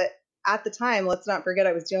 religions, but at the time, let's not forget,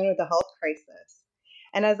 I was dealing with a health crisis.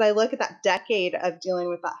 And as I look at that decade of dealing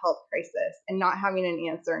with that health crisis and not having an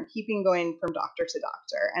answer and keeping going from doctor to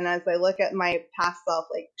doctor, and as I look at my past self,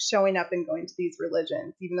 showing up and going to these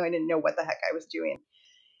religions, even though I didn't know what the heck I was doing,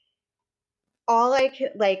 all I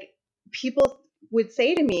could, people would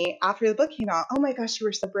say to me after the book came out, oh my gosh, you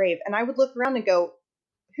were so brave. And I would look around and go,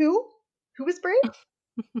 who was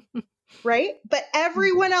brave? Right? But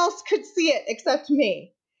everyone else could see it except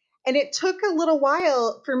me. And it took a little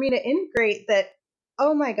while for me to integrate that,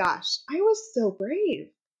 oh my gosh, I was so brave.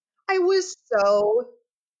 I was so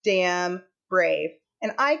damn brave.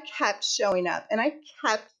 And I kept showing up and I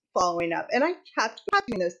kept following up and I kept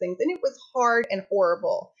doing those things. And it was hard and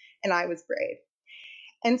horrible. And I was brave.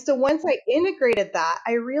 And so once I integrated that,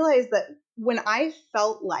 I realized that when I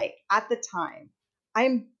felt like at the time,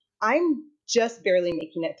 I'm just barely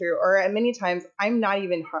making it through, or many times I'm not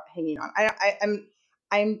even hanging on.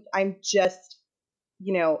 I'm just,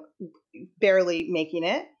 barely making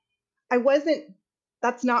it.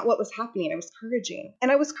 That's not what was happening. I was encouraging,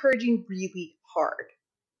 and I was encouraging really hard.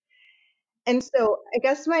 And so I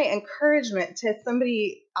guess my encouragement to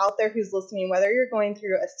somebody out there who's listening, whether you're going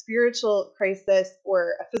through a spiritual crisis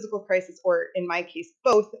or a physical crisis, or in my case,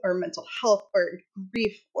 both, or mental health or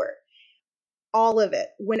grief or all of it,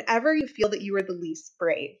 whenever you feel that you are the least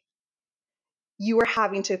brave, you are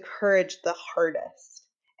having to encourage the hardest.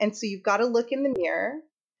 And so you've got to look in the mirror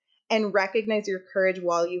and recognize your courage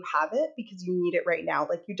while you have it, because you need it right now.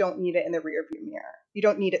 You don't need it in the rearview mirror. You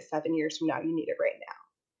don't need it 7 years from now. You need it right now.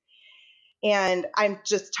 And I'm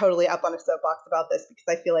just totally up on a soapbox about this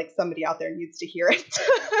because I feel like somebody out there needs to hear it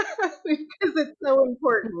because it's so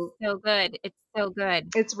important. It's so good. It's so good.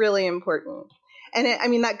 It's really important. And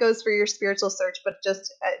that goes for your spiritual search, but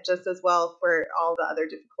just as well for all the other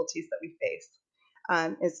difficulties that we face,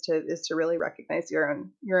 is to really recognize your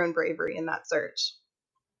own bravery in that search.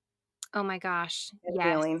 Oh my gosh. And yes.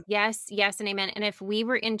 healing. Yes. Yes. And amen. And if we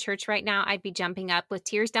were in church right now, I'd be jumping up with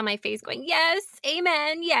tears down my face going, yes,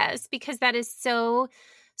 amen. Yes. Because that is so,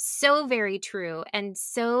 so very true. And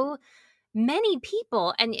so many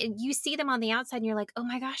people, and you see them on the outside and you're like, oh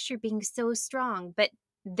my gosh, you're being so strong, but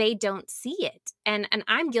they don't see it. And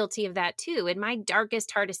I'm guilty of that too. In my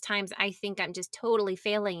darkest, hardest times, I think I'm just totally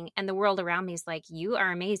failing. And the world around me is like, you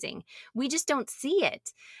are amazing. We just don't see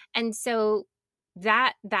it. And so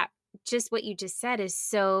that just what you just said is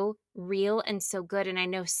so real and so good. And I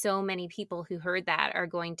know so many people who heard that are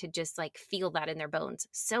going to just feel that in their bones.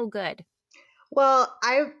 So good. Well,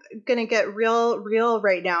 I'm going to get real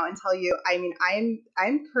right now and tell you, I'm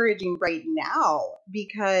encouraging right now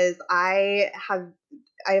because I've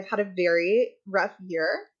had a very rough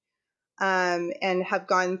year. and have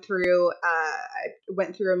gone through, I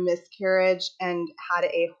went through a miscarriage and had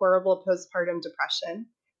a horrible postpartum depression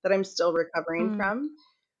that I'm still recovering from,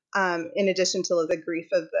 in addition to the grief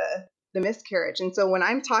of the miscarriage. And so when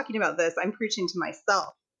I'm talking about this, I'm preaching to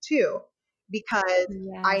myself too, because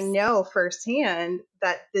I know firsthand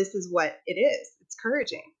that this is what it is. It's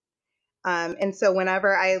encouraging. And so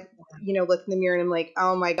whenever I, look in the mirror and I'm like,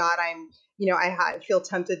 oh my God, I feel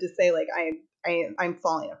tempted to say like, I'm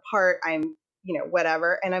falling apart. I'm,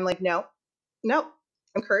 whatever. And I'm like, no,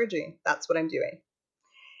 encouraging. That's what I'm doing.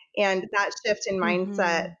 And that shift in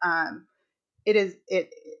mindset,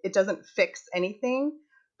 it doesn't fix anything,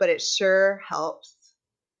 but it sure helps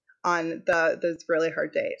on those really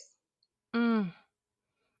hard days.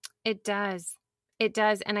 It does. It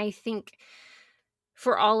does. And I think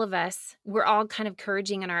for all of us, we're all kind of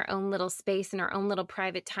encouraging in our own little space, in our own little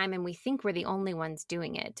private time. And we think we're the only ones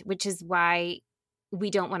doing it, which is why we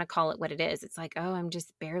don't want to call it what it is. It's like, oh, I'm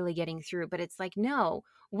just barely getting through. But it's like, no,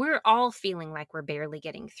 we're all feeling like we're barely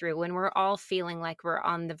getting through. And we're all feeling like we're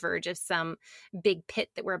on the verge of some big pit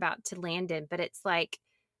that we're about to land in. But it's like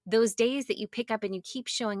those days that you pick up and you keep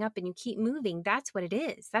showing up and you keep moving, that's what it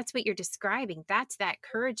is. That's what you're describing. That's that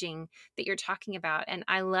encouraging that you're talking about. And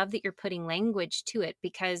I love that you're putting language to it,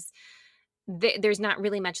 because there's not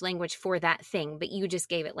really much language for that thing, but you just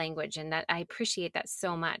gave it language, and that I appreciate that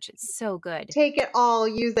so much. It's so good. Take it all,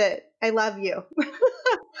 use it. I love you.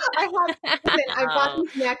 I bought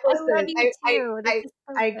these necklaces.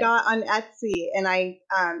 I got on Etsy, and I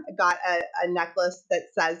got a necklace that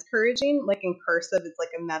says encouraging, like in cursive. It's like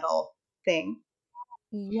a metal thing.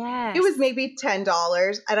 Yes. It was maybe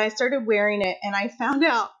 $10, and I started wearing it, and I found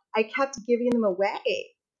out I kept giving them away.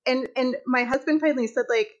 And my husband finally said,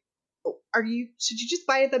 like, should you just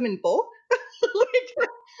buy them in bulk?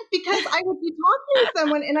 Because I would be talking to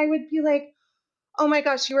someone and I would be like, oh my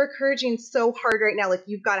gosh, you are encouraging so hard right now. Like,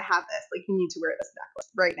 you've got to have this. Like, you need to wear this necklace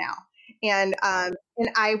right now. And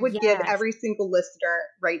I would give every single listener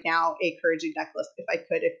right now a encouraging necklace if I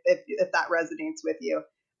could, if that resonates with you.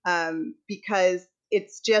 Because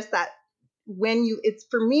it's just that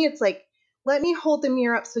for me, it's like, let me hold the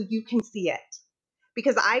mirror up so you can see it,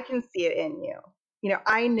 because I can see it in you.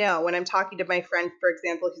 I know when I'm talking to my friend, for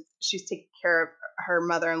example, she's taking care of her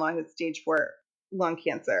mother-in-law who has stage 4 lung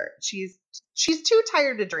cancer. She's too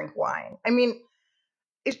tired to drink wine. I mean,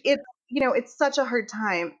 it's such a hard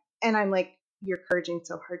time. And I'm like, you're encouraging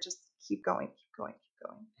so hard. Just keep going, keep going, keep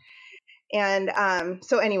going. And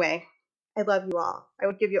so anyway, I love you all. I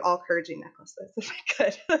would give you all encouraging necklaces if I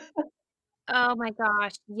could. Oh my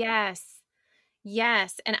gosh. Yes.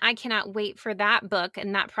 Yes. And I cannot wait for that book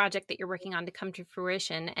and that project that you're working on to come to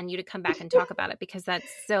fruition, and you to come back and talk about it, because that's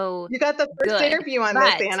so You got the first interview on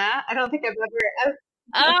this, Anna. I don't think I've ever.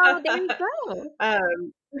 Oh, there you go.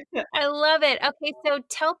 I love it. Okay. So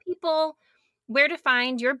tell people where to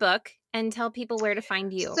find your book, and tell people where to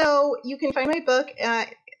find you. So you can find my book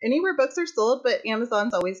anywhere books are sold, but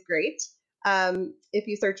Amazon's always great. If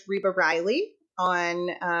you search Reba Riley on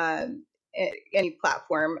any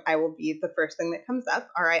platform, I will be the first thing that comes up.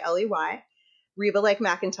 RILEY. Reba like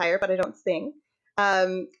McIntyre, but I don't sing.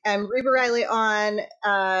 I'm Reba Riley on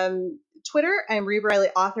Twitter. I'm Reba Riley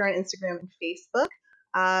author on Instagram and Facebook.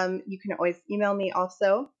 You can always email me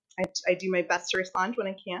also. I do my best to respond when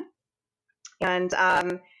I can. And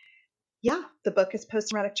the book is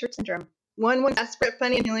Post-Traumatic Church Syndrome. One desperate,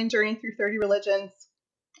 funny, and healing journey through 30 religions.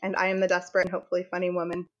 And I am the desperate and hopefully funny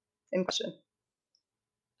woman in question.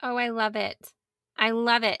 Oh, I love it. I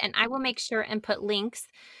love it. And I will make sure and put links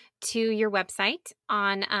to your website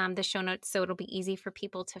on the show notes, so it'll be easy for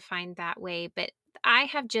people to find that way. But I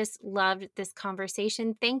have just loved this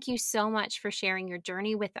conversation. Thank you so much for sharing your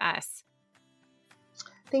journey with us.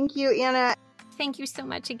 Thank you, Anna. Thank you so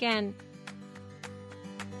much again.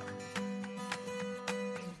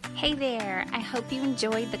 Hey there. I hope you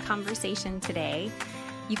enjoyed the conversation today.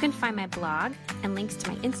 You can find my blog and links to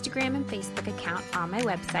my Instagram and Facebook account on my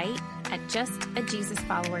website at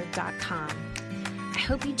justajesusfollower.com. I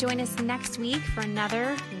hope you join us next week for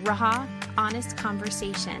another raw, honest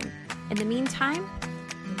conversation. In the meantime,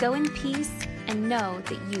 go in peace and know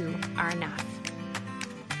that you are enough.